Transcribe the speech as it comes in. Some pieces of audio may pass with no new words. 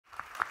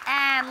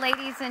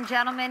ladies and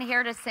gentlemen,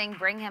 here to sing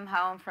Bring Him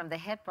Home from the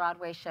hit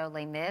Broadway show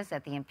Les Mis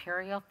at the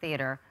Imperial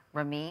Theatre,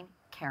 Ramin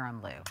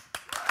Karimloo.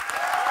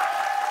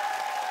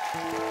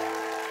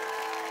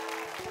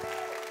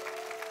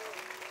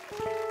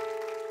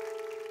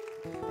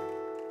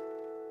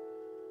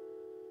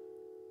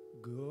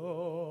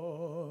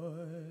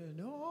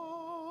 God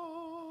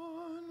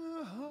on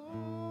high,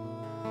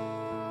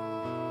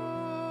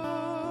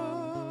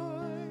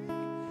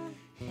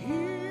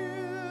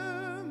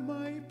 hear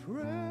my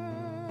prayer.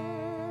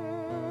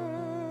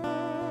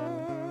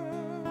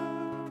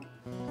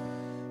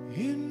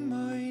 In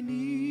my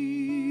need,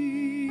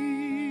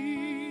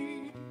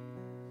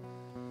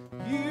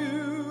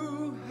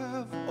 you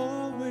have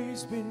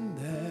always been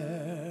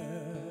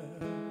there.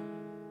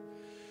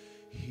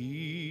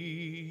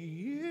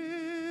 He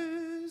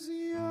is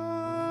young,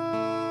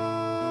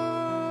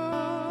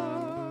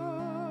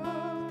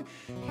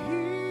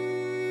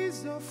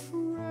 he's a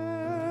friend.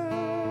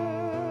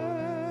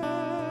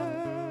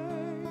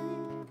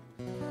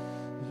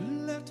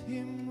 Let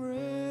him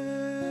rest,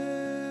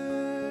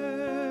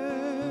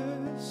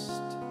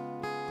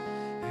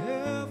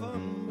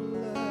 heaven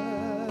blessed.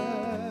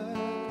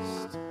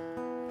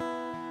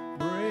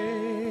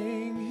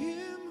 Bring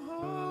him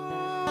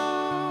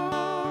home,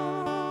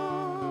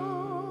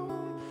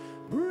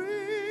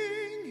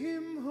 bring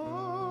him home,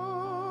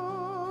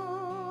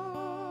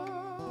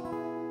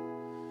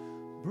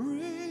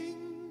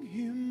 bring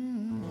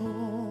him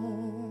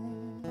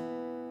home.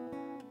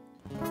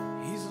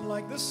 He's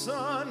like the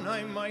sun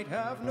I might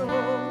have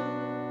known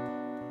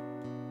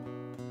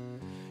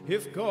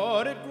if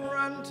God had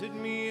granted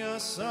me a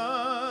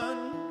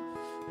son.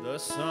 The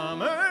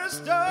summers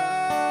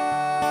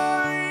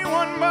die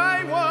one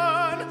by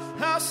one,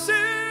 how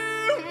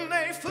soon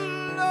they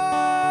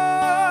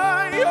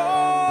fly,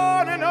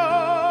 on, and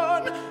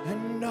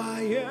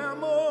I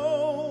am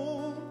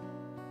old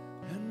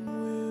and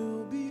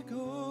will be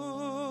gone.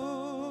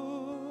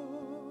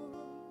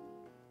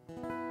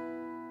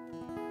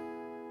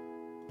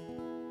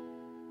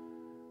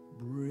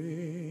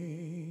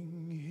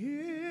 Bring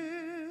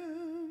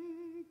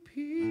him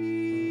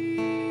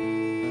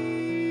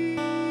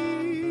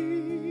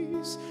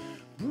peace,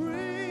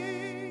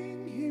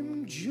 bring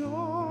him joy.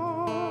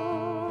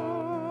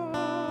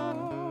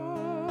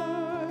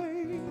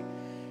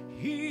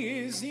 He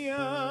is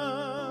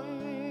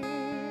young,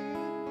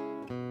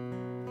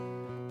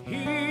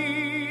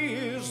 he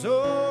is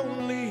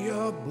only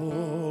a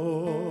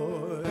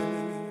boy.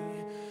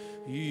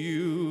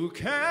 You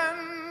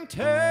can take,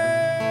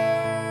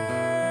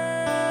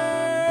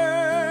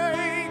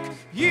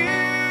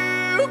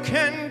 you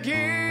can give,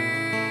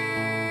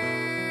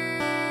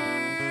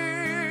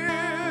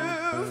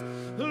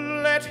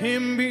 let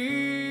him be